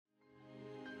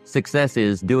Success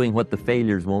is doing what the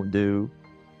failures won't do.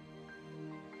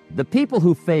 The people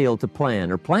who fail to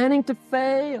plan are planning to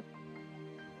fail.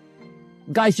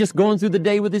 Guy's just going through the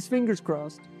day with his fingers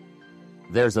crossed.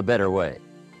 There's a better way.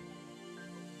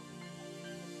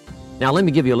 Now, let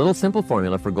me give you a little simple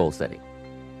formula for goal setting.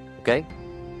 Okay?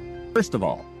 First of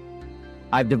all,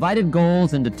 I've divided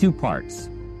goals into two parts.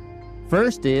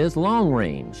 First is long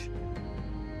range.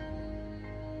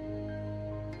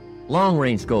 Long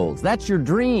range goals. That's your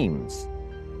dreams.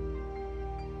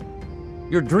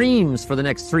 Your dreams for the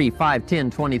next 3, 5,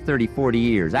 10, 20, 30, 40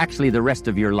 years. Actually, the rest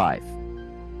of your life.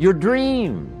 Your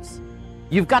dreams.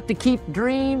 You've got to keep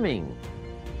dreaming.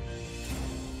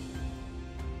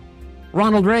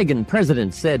 Ronald Reagan,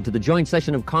 president, said to the joint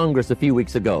session of Congress a few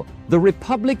weeks ago, "The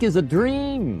Republic is a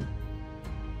dream.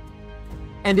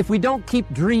 And if we don't keep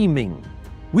dreaming,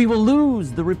 we will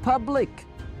lose the Republic."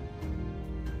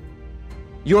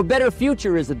 Your better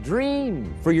future is a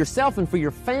dream for yourself and for your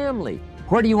family.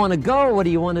 Where do you want to go? What do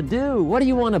you want to do? What do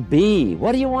you want to be?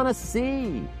 What do you want to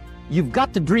see? You've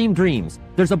got to dream dreams.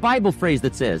 There's a Bible phrase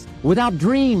that says, without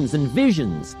dreams and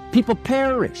visions, people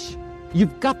perish.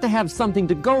 You've got to have something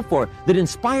to go for that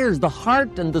inspires the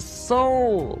heart and the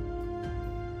soul.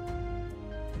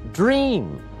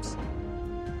 Dreams.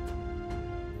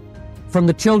 From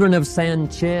the children of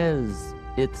Sanchez,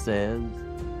 it says,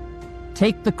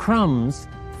 take the crumbs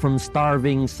from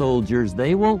starving soldiers,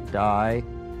 they won't die.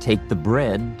 Take the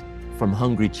bread from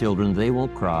hungry children, they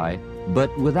won't cry.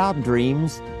 But without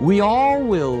dreams, we all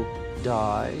will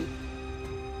die.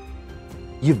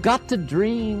 You've got to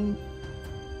dream.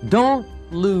 Don't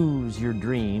lose your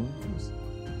dreams.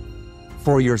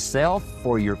 For yourself,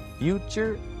 for your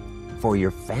future, for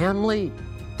your family.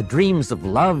 The dreams of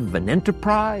love and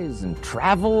enterprise and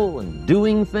travel and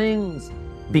doing things.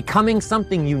 Becoming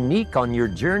something unique on your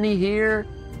journey here.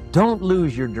 Don't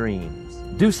lose your dreams.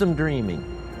 Do some dreaming.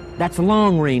 That's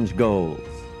long-range goals.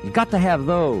 You've got to have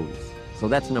those. So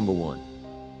that's number one.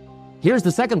 Here's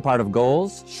the second part of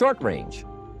goals, short range.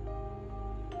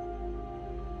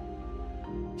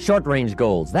 Short-range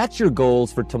goals. That's your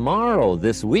goals for tomorrow,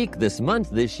 this week, this month,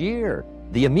 this year,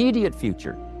 the immediate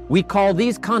future. We call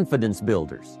these confidence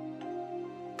builders.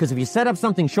 Because if you set up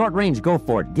something short-range, go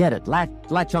for it, get it,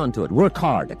 latch onto it, work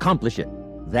hard, accomplish it.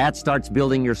 That starts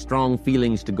building your strong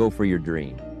feelings to go for your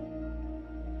dream.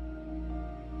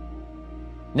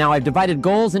 Now, I've divided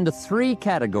goals into 3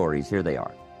 categories. Here they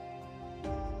are.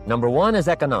 Number 1 is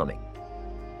economic.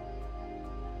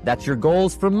 That's your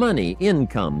goals for money,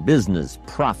 income, business,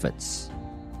 profits,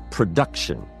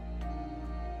 production.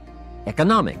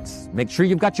 Economics. Make sure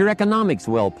you've got your economics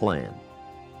well planned.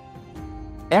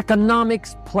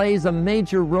 Economics plays a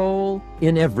major role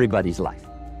in everybody's life.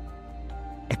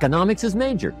 Economics is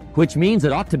major, which means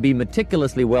it ought to be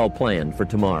meticulously well planned for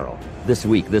tomorrow, this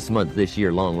week, this month, this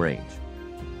year, long range.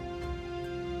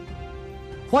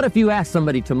 What if you asked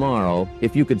somebody tomorrow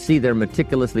if you could see their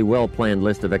meticulously well-planned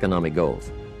list of economic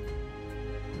goals?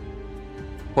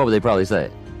 What would they probably say?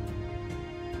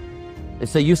 They'd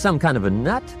say, you some kind of a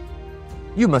nut?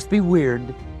 You must be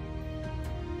weird.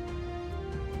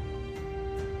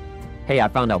 Hey, I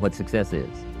found out what success is.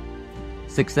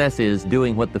 Success is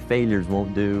doing what the failures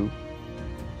won't do.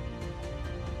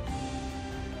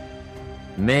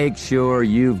 Make sure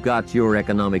you've got your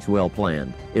economics well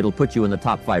planned. It'll put you in the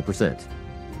top 5%.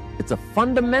 It's a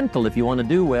fundamental if you want to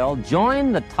do well.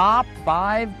 Join the top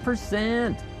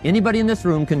 5%. Anybody in this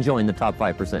room can join the top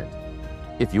 5%,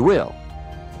 if you will.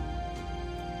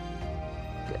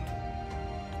 Okay.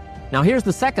 Now here's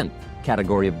the second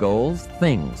category of goals,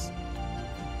 things.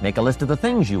 Make a list of the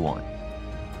things you want.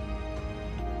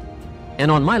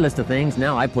 And on my list of things,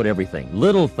 now I put everything.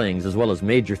 Little things as well as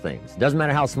major things. Doesn't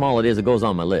matter how small it is, it goes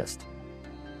on my list.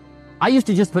 I used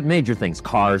to just put major things,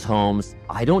 cars, homes.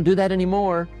 I don't do that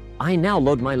anymore. I now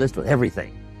load my list with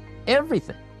everything.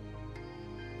 Everything.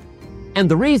 And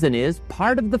the reason is,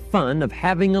 part of the fun of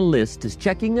having a list is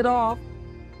checking it off.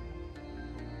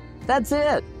 That's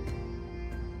it.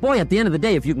 Boy, at the end of the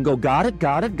day, if you can go, got it,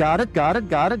 got it, got it, got it,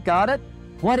 got it, got it,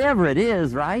 whatever it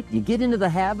is, right? You get into the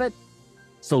habit.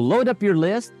 So load up your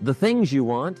list, the things you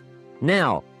want.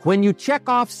 Now, when you check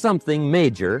off something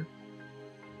major,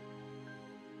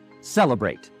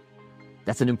 celebrate.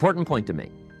 That's an important point to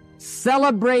make.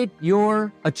 Celebrate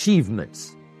your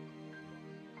achievements.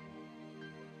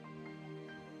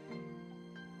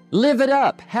 Live it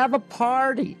up. Have a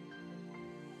party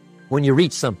when you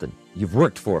reach something you've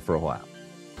worked for a while.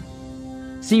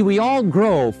 See, we all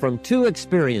grow from 2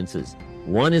 experiences.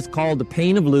 One is called the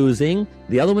pain of losing.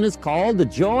 The other one is called the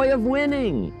joy of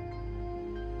winning.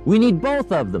 We need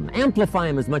both of them. Amplify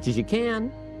them as much as you can,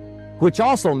 which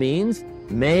also means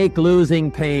Make losing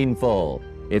painful.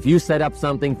 If you set up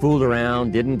something, fooled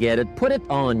around, didn't get it, put it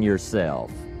on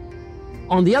yourself.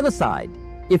 On the other side,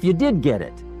 if you did get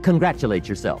it, congratulate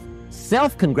yourself.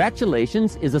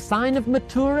 Self-congratulations is a sign of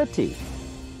maturity.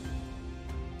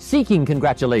 Seeking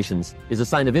congratulations is a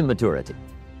sign of immaturity.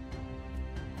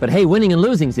 But hey, winning and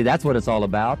losing, see, that's what it's all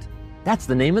about. That's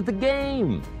the name of the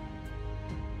game.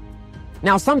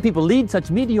 Now, some people lead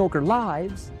such mediocre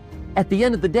lives. At the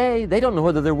end of the day, they don't know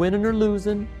whether they're winning or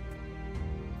losing.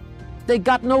 They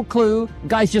got no clue.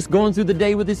 Guy's just going through the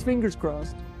day with his fingers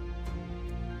crossed.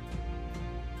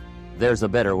 There's a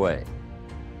better way.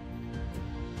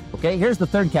 Okay, here's the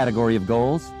third category of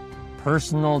goals: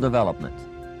 personal development.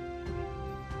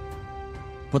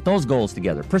 Put those goals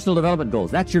together. Personal development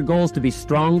goals. That's your goals to be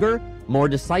stronger, more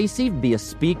decisive, be a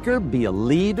speaker, be a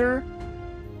leader,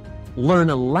 learn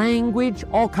a language,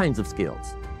 all kinds of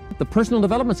skills. The personal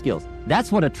development skills.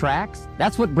 That's what attracts,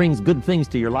 that's what brings good things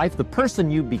to your life. The person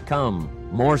you become,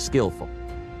 more skillful.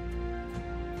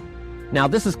 Now,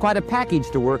 this is quite a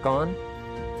package to work on.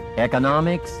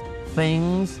 Economics,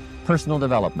 things, personal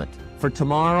development. For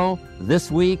tomorrow,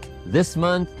 this week, this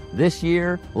month, this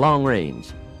year, long range.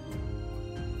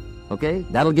 Okay,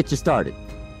 that'll get you started.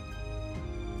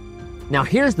 Now,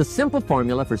 here's the simple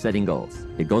formula for setting goals.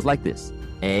 It goes like this.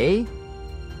 A,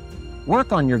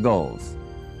 work on your goals.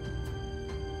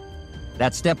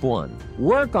 That's step one.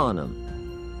 Work on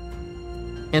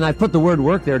them. And I put the word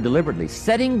work there deliberately.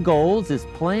 Setting goals is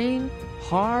plain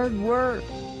hard work.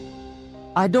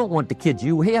 I don't want to kid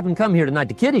you. We haven't come here tonight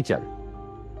to kid each other.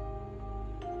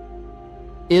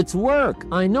 It's work.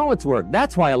 I know it's work.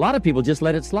 That's why a lot of people just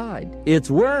let it slide. It's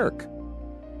work.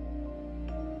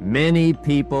 Many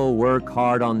people work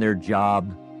hard on their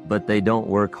job, but they don't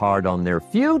work hard on their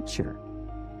future.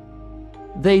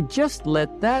 They just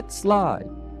let that slide.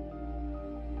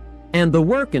 And the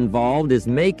work involved is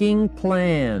making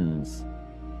plans.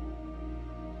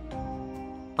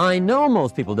 I know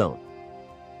most people don't.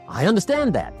 I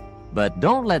understand that, but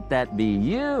don't let that be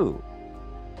you.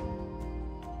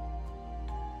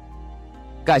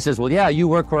 Guy says, well, yeah, you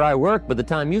work where I work, but the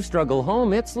time you struggle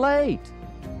home, it's late.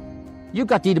 You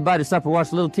got to eat a bite of supper,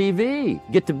 watch a little TV,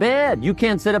 get to bed. You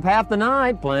can't sit up half the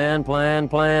night. Plan, plan,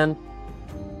 plan.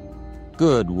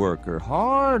 Good worker,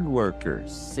 hard worker,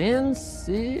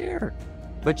 sincere.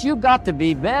 But you got to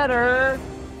be better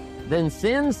than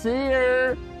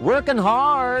sincere, working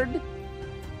hard.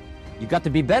 You got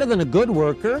to be better than a good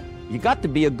worker. You got to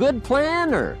be a good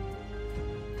planner.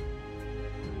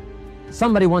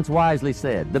 Somebody once wisely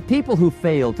said, the people who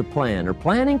fail to plan are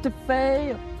planning to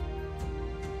fail.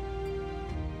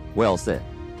 Well said.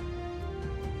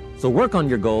 So work on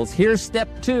your goals. Here's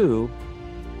step 2.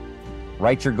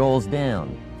 Write your goals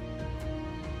down.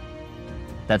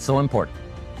 That's so important.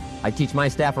 I teach my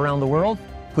staff around the world,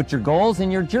 put your goals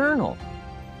in your journal.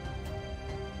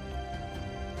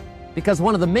 Because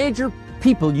one of the major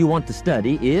people you want to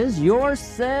study is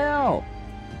yourself.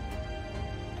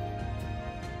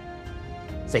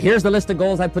 So here's the list of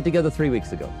goals I put together 3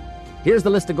 weeks ago. Here's the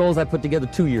list of goals I put together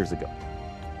 2 years ago.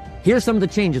 Here's some of the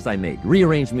changes I made,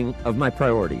 rearrangement of my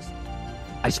priorities.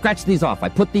 I scratched these off, I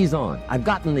put these on, I've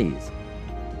gotten these.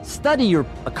 Study your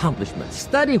accomplishments,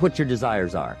 study what your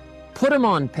desires are. Put them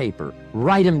on paper,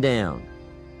 write them down.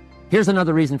 Here's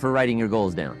another reason for writing your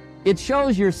goals down. It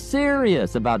shows you're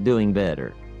serious about doing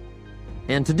better.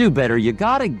 And to do better, you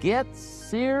gotta get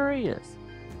serious.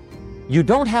 You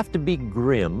don't have to be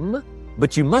grim,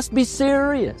 but you must be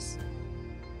serious.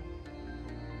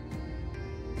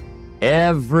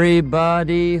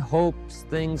 Everybody hopes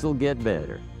things will get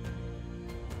better.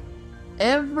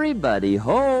 Everybody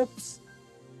hopes.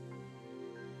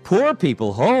 Poor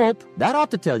people hope. That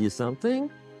ought to tell you something.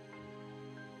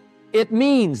 It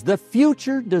means the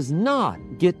future does not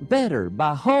get better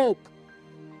by hope.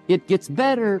 It gets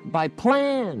better by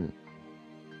plan.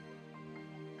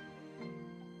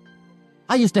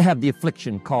 I used to have the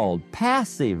affliction called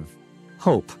passive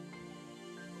hope.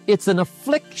 It's an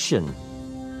affliction.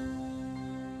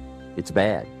 It's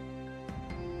bad.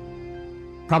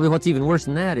 Probably what's even worse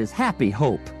than that is happy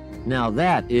hope. Now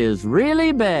that is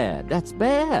really bad. That's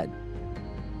bad.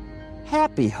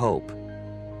 Happy hope.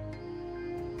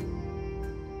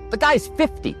 The guy's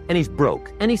 50 and he's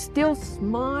broke and he's still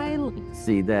smiling.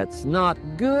 See, that's not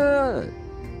good.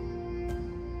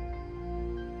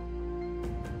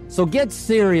 So get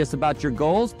serious about your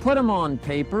goals. Put them on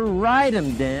paper. Write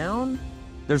them down.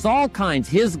 There's all kinds.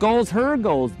 His goals, her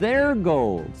goals, their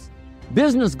goals.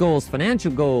 Business goals,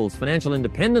 financial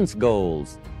independence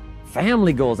goals,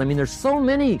 family goals. I mean, there's so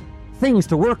many things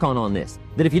to work on this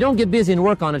that if you don't get busy and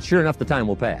work on it, sure enough, the time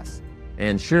will pass.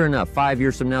 And sure enough, 5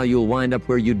 years from now, you'll wind up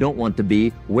where you don't want to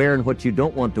be, wearing what you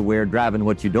don't want to wear, driving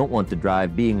what you don't want to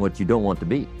drive, being what you don't want to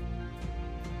be.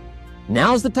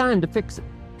 Now's the time to fix it.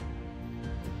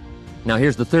 Now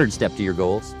here's the third step to your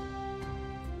goals.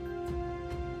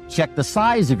 Check the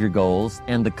size of your goals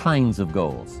and the kinds of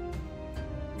goals.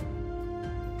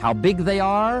 How big they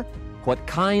are, what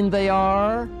kind they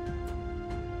are,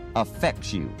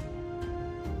 affects you.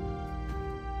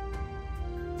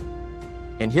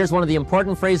 And here's one of the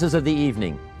important phrases of the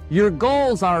evening. Your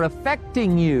goals are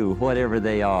affecting you, whatever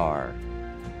they are.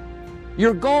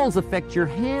 Your goals affect your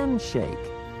handshake.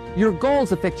 Your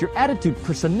goals affect your attitude,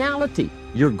 personality.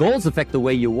 Your goals affect the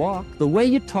way you walk, the way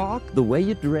you talk, the way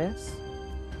you dress.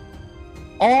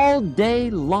 All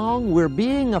day long, we're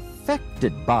being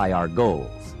affected by our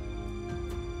goals.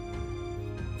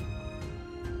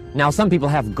 Now, some people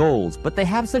have goals, but they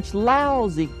have such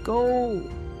lousy goals.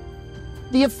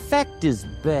 The effect is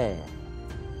bad.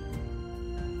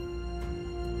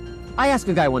 I asked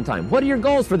a guy one time, what are your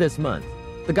goals for this month?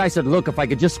 The guy said, look, if I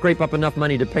could just scrape up enough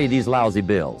money to pay these lousy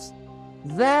bills.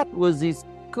 That was his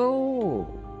goal.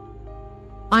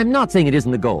 I'm not saying it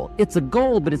isn't the goal. It's a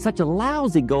goal, but it's such a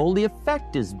lousy goal, the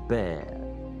effect is bad.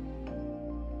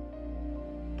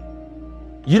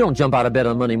 You don't jump out of bed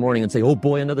on Monday morning and say, oh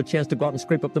boy, another chance to go out and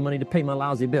scrape up the money to pay my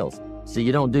lousy bills. See,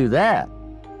 you don't do that.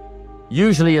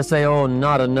 Usually you say, oh,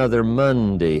 not another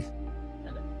Monday.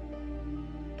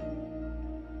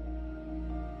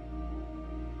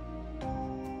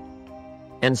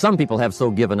 And some people have so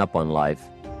given up on life,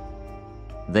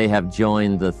 they have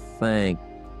joined the thank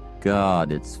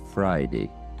God it's Friday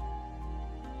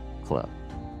club.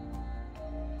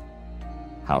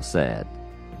 How sad.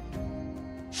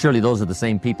 Surely those are the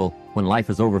same people, when life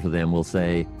is over for them, will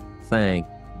say, thank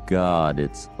God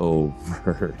it's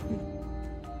over.